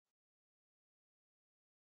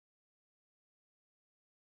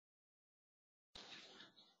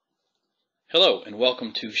Hello and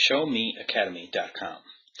welcome to ShowMeAcademy.com.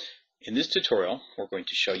 In this tutorial, we're going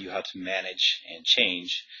to show you how to manage and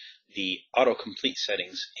change the autocomplete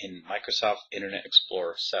settings in Microsoft Internet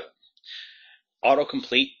Explorer 7.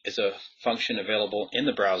 Autocomplete is a function available in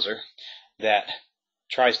the browser that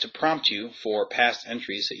tries to prompt you for past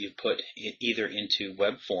entries that you've put either into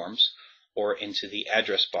web forms or into the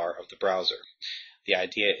address bar of the browser. The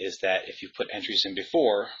idea is that if you've put entries in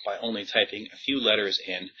before, by only typing a few letters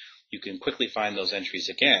in, you can quickly find those entries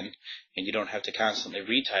again, and you don't have to constantly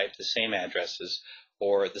retype the same addresses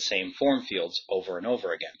or the same form fields over and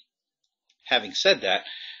over again. Having said that,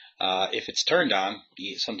 if it's turned on,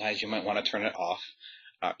 sometimes you might want to turn it off.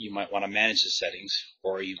 You might want to manage the settings,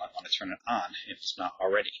 or you might want to turn it on if it's not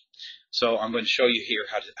already. So I'm going to show you here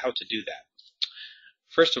how to do that.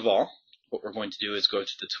 First of all, what we're going to do is go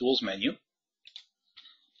to the Tools menu,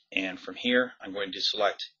 and from here I'm going to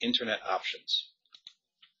select Internet Options.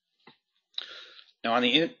 Now on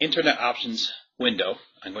the Internet Options window,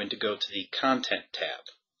 I'm going to go to the Content tab.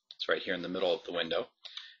 It's right here in the middle of the window,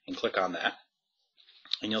 and click on that.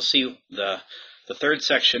 And you'll see the third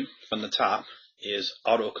section from the top is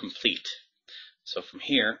autocomplete. So from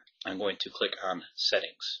here, I'm going to click on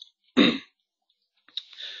Settings. And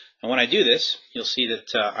when I do this, you'll see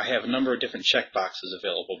that I have a number of different checkboxes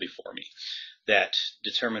available before me that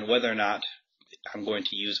determine whether or not I'm going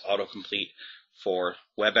to use autocomplete for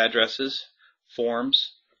web addresses,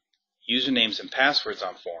 forms, usernames and passwords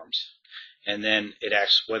on forms, and then it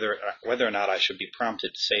asks whether or not I should be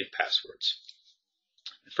prompted to save passwords.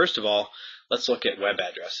 First of all, let's look at web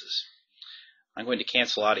addresses. I'm going to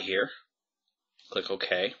cancel out of here, click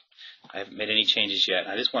OK. I haven't made any changes yet.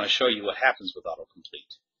 I just want to show you what happens with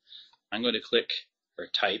autocomplete. I'm going to click or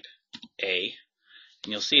type A,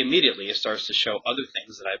 and you'll see immediately it starts to show other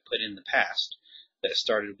things that I've put in the past that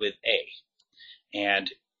started with A. And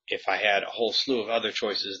if I had a whole slew of other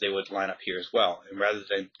choices, they would line up here as well. And rather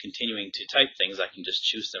than continuing to type things, I can just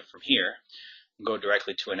choose them from here and go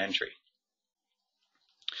directly to an entry.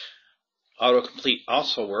 Autocomplete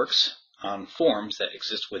also works on forms that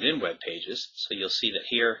exist within web pages. So you'll see that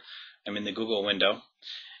here I'm in the Google window,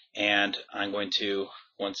 and I'm going to,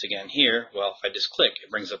 once again here, well, if I just click,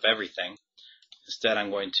 it brings up everything. Instead, I'm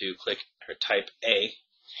going to click or type A, and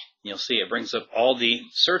you'll see it brings up all the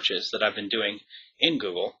searches that I've been doing in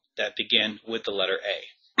Google that begin with the letter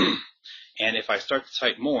A. And if I start to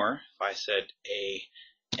type more, if I said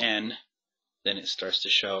A-N, then it starts to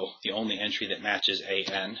show the only entry that matches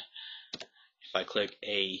A-N. If I click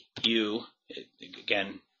A-U, it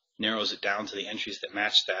again narrows it down to the entries that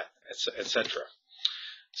match that, etc.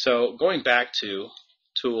 So going back to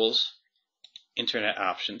Tools, Internet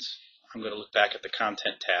Options, I'm going to look back at the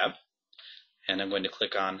Content tab, and I'm going to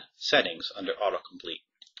click on Settings under Autocomplete.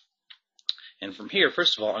 And from here,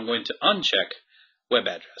 first of all, I'm going to uncheck web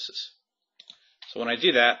addresses. So when I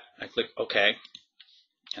do that, I click OK,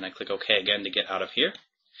 and I click OK again to get out of here.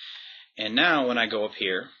 And now when I go up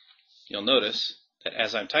here, you'll notice that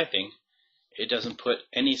as I'm typing, it doesn't put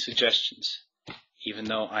any suggestions. Even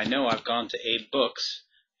though I know I've gone to A Books,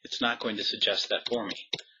 it's not going to suggest that for me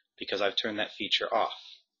because I've turned that feature off.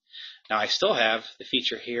 Now I still have the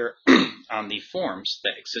feature here on the forms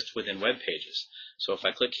that exist within web pages. So if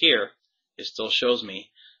I click here, it still shows me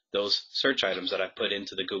those search items that I put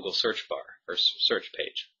into the Google search bar or search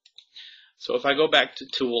page. So if I go back to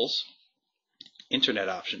Tools, Internet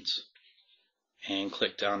Options, and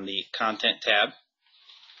click on the Content tab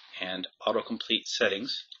and Autocomplete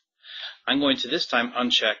Settings, I'm going to this time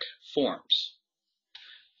uncheck Forms.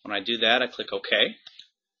 When I do that, I click OK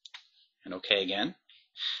and OK again.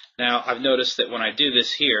 Now I've noticed that when I do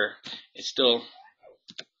this here, it's still,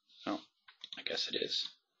 oh, I guess it is,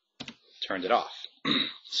 turned it off.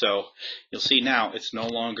 So you'll see now it's no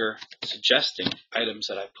longer suggesting items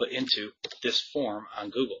that I put into this form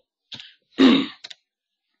on Google.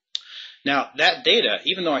 Now that data,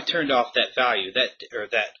 even though I turned off that value,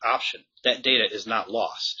 that option, that data is not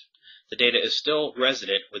lost. The data is still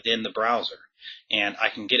resident within the browser, and I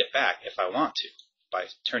can get it back if I want to by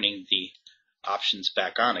turning the options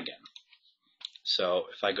back on again. So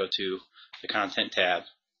if I go to the Content tab,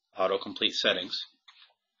 Autocomplete Settings,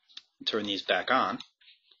 and turn these back on,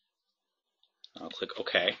 I'll click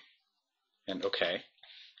OK and OK.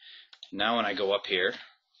 Now when I go up here,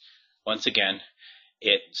 once again,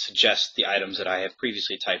 it suggests the items that I have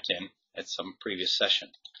previously typed in at some previous session.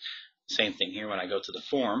 Same thing here when I go to the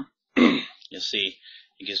form, you'll see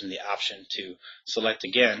it gives me the option to select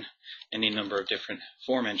again any number of different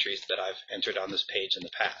form entries that I've entered on this page in the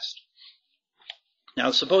past.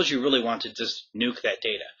 Now suppose you really want to just nuke that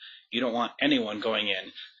data. You don't want anyone going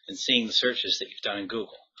in and seeing the searches that you've done in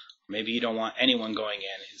Google. Maybe you don't want anyone going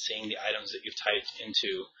in and seeing the items that you've typed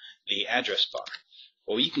into the address bar.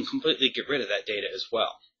 Well, you can completely get rid of that data as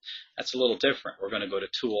well. That's a little different. We're going to go to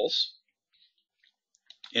Tools,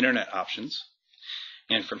 Internet Options,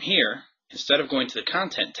 and from here, instead of going to the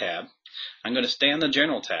Content tab, I'm going to stay on the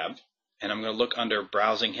General tab, and I'm going to look under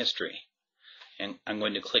Browsing History, and I'm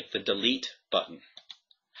going to click the Delete button.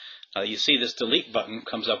 Now you see this Delete button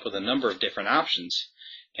comes up with a number of different options,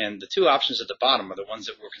 and the two options at the bottom are the ones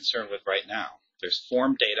that we're concerned with right now. There's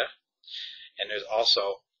form data, and there's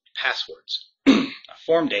also passwords.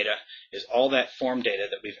 Form data is all that form data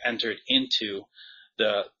that we've entered into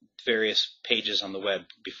the various pages on the web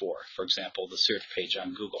before. For example, the search page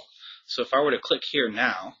on Google. So if I were to click here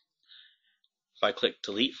now, if I click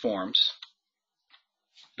Delete Forms,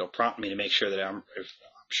 it'll prompt me to make sure that I'm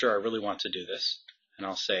sure I really want to do this, and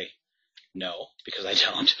I'll say no, because I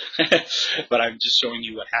don't. But I'm just showing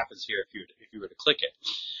you what happens here if you were to click it.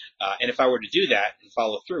 And if I were to do that and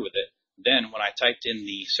follow through with it, then when I typed in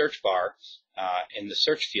the search bar, in the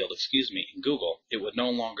search field, in Google, it would no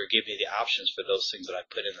longer give me the options for those things that I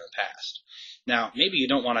put in the past. Now, maybe you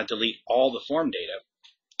don't want to delete all the form data,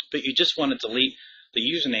 but you just want to delete the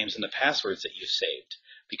usernames and the passwords that you've saved,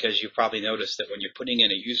 because you've probably noticed that when you're putting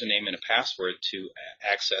in a username and a password to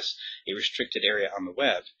access a restricted area on the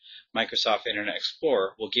web, Microsoft Internet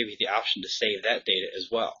Explorer will give you the option to save that data as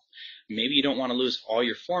well. Maybe you don't want to lose all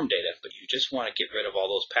your form data, but you just want to get rid of all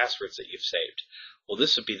those passwords that you've saved. Well,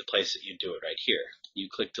 this would be the place that you do it right here. You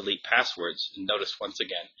click Delete Passwords, and notice once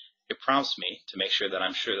again, it prompts me to make sure that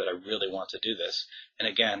I'm sure that I really want to do this. And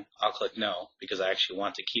again, I'll click No, because I actually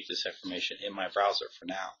want to keep this information in my browser for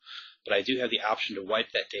now. But I do have the option to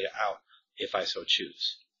wipe that data out if I so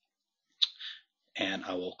choose. And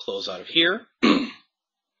I will close out of here. Hit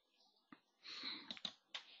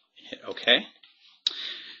OK.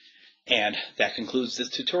 And that concludes this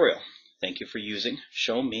tutorial. Thank you for using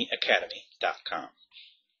ShowMeAcademy.com.